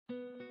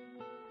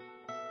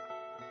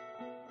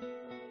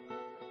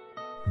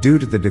Due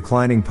to the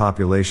declining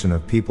population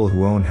of people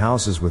who own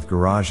houses with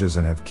garages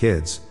and have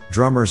kids,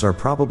 drummers are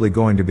probably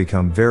going to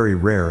become very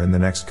rare in the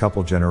next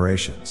couple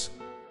generations.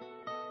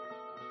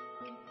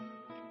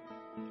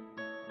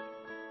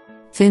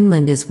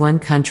 Finland is one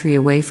country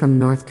away from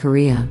North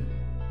Korea.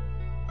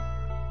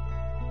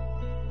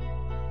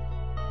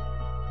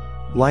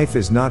 Life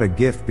is not a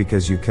gift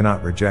because you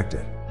cannot reject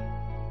it.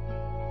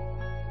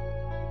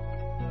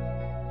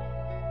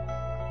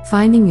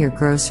 Finding your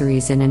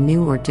groceries in a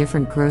new or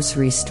different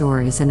grocery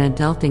store is an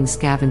adulting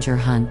scavenger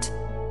hunt.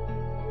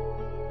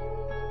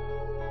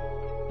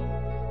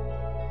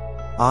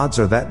 Odds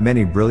are that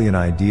many brilliant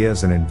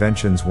ideas and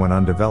inventions went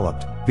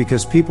undeveloped,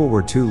 because people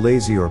were too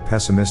lazy or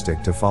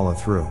pessimistic to follow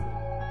through.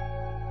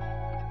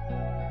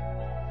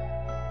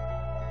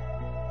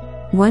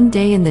 One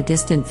day in the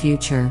distant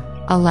future,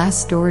 a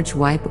last storage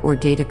wipe or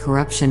data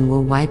corruption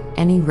will wipe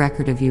any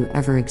record of you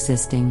ever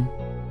existing.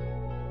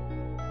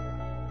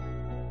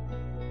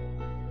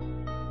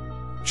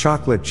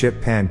 Chocolate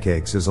chip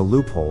pancakes is a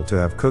loophole to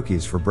have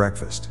cookies for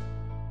breakfast.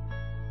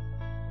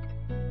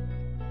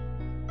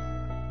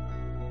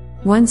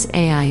 Once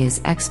AI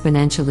is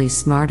exponentially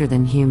smarter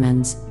than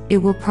humans, it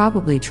will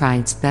probably try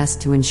its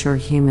best to ensure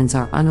humans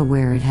are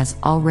unaware it has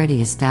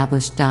already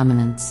established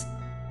dominance.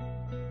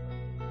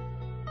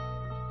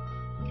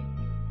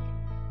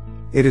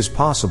 It is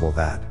possible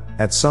that,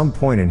 at some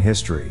point in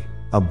history,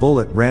 a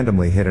bullet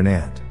randomly hit an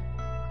ant.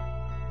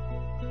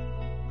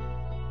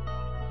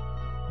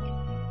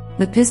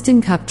 The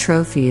piston cup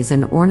trophy is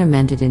an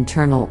ornamented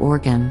internal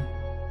organ.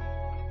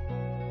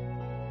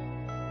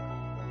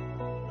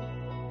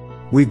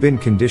 We've been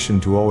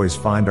conditioned to always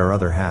find our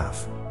other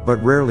half,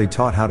 but rarely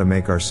taught how to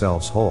make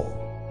ourselves whole.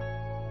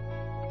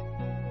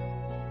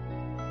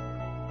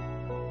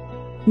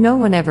 No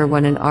one ever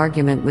won an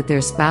argument with their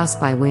spouse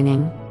by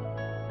winning.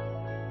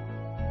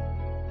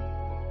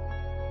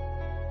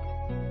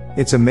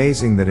 It's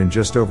amazing that in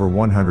just over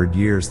 100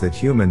 years that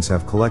humans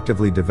have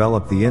collectively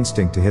developed the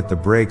instinct to hit the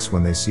brakes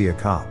when they see a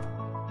cop.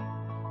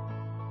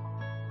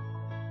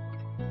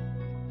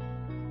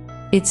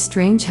 It's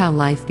strange how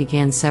life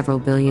began several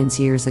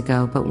billions years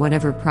ago, but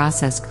whatever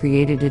process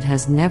created it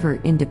has never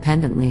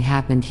independently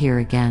happened here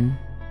again.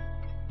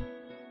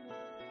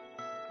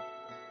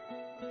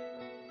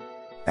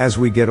 As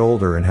we get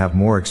older and have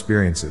more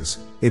experiences,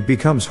 it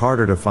becomes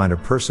harder to find a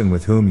person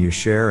with whom you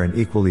share and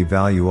equally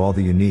value all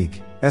the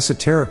unique,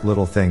 esoteric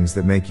little things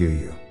that make you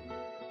you.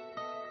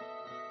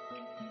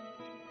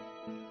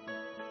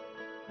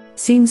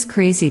 Seems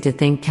crazy to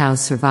think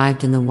cows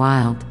survived in the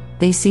wild,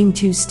 they seem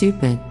too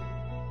stupid.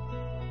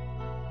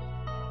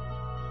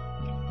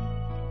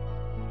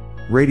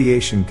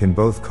 Radiation can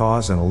both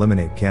cause and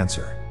eliminate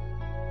cancer.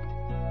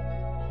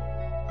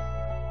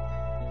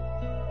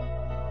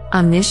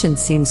 Omniscience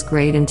seems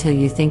great until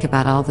you think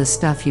about all the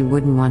stuff you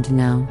wouldn't want to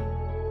know.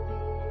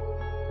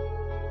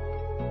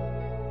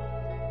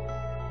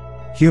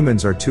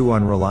 Humans are too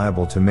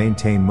unreliable to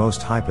maintain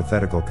most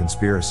hypothetical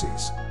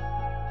conspiracies.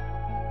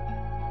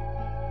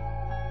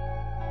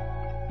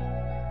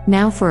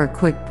 Now for a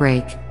quick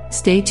break,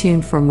 stay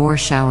tuned for more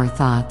shower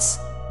thoughts.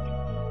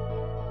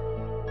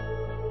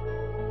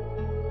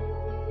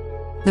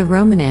 The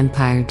Roman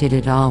Empire did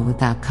it all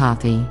without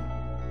coffee.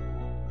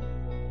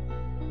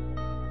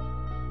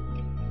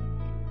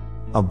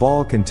 A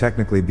ball can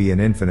technically be an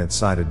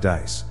infinite-sided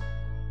dice.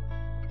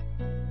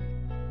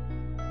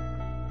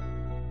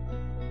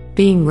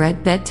 Being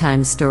read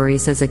bedtime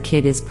stories as a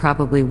kid is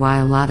probably why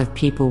a lot of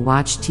people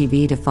watch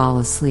TV to fall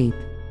asleep.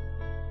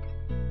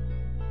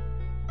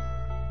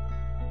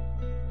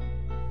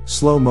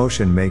 Slow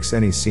motion makes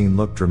any scene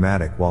look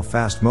dramatic while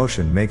fast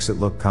motion makes it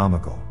look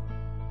comical.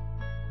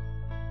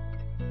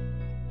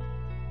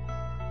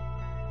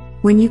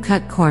 When you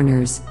cut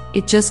corners,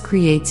 it just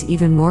creates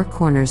even more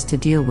corners to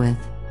deal with.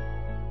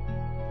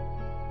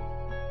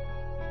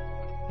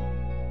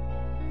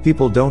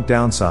 People don't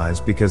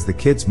downsize because the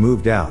kids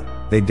moved out,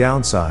 they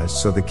downsized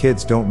so the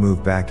kids don't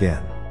move back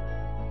in.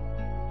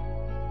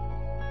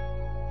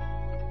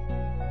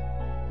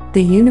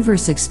 The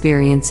universe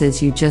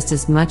experiences you just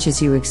as much as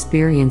you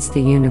experience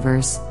the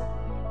universe.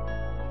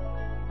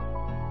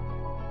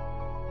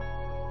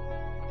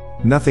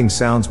 Nothing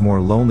sounds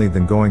more lonely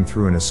than going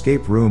through an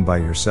escape room by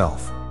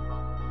yourself.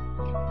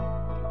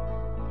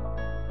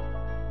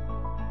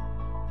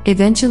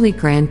 Eventually,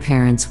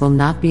 grandparents will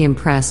not be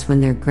impressed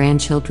when their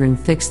grandchildren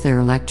fix their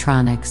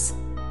electronics.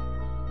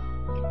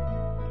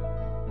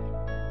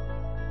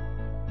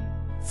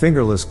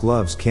 Fingerless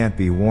gloves can't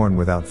be worn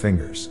without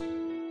fingers.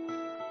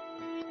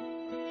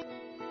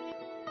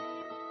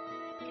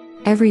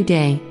 Every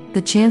day,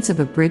 the chance of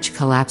a bridge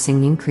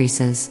collapsing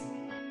increases.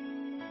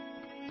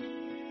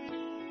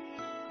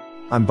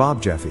 I'm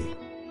Bob Jeffy.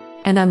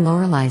 And I'm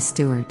Lorelei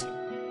Stewart.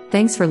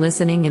 Thanks for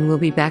listening, and we'll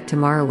be back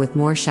tomorrow with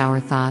more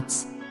shower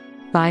thoughts.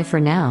 Bye for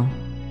now.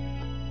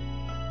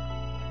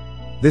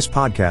 This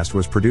podcast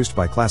was produced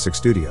by Klassic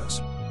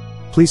Studios.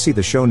 Please see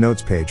the show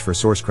notes page for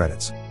source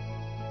credits.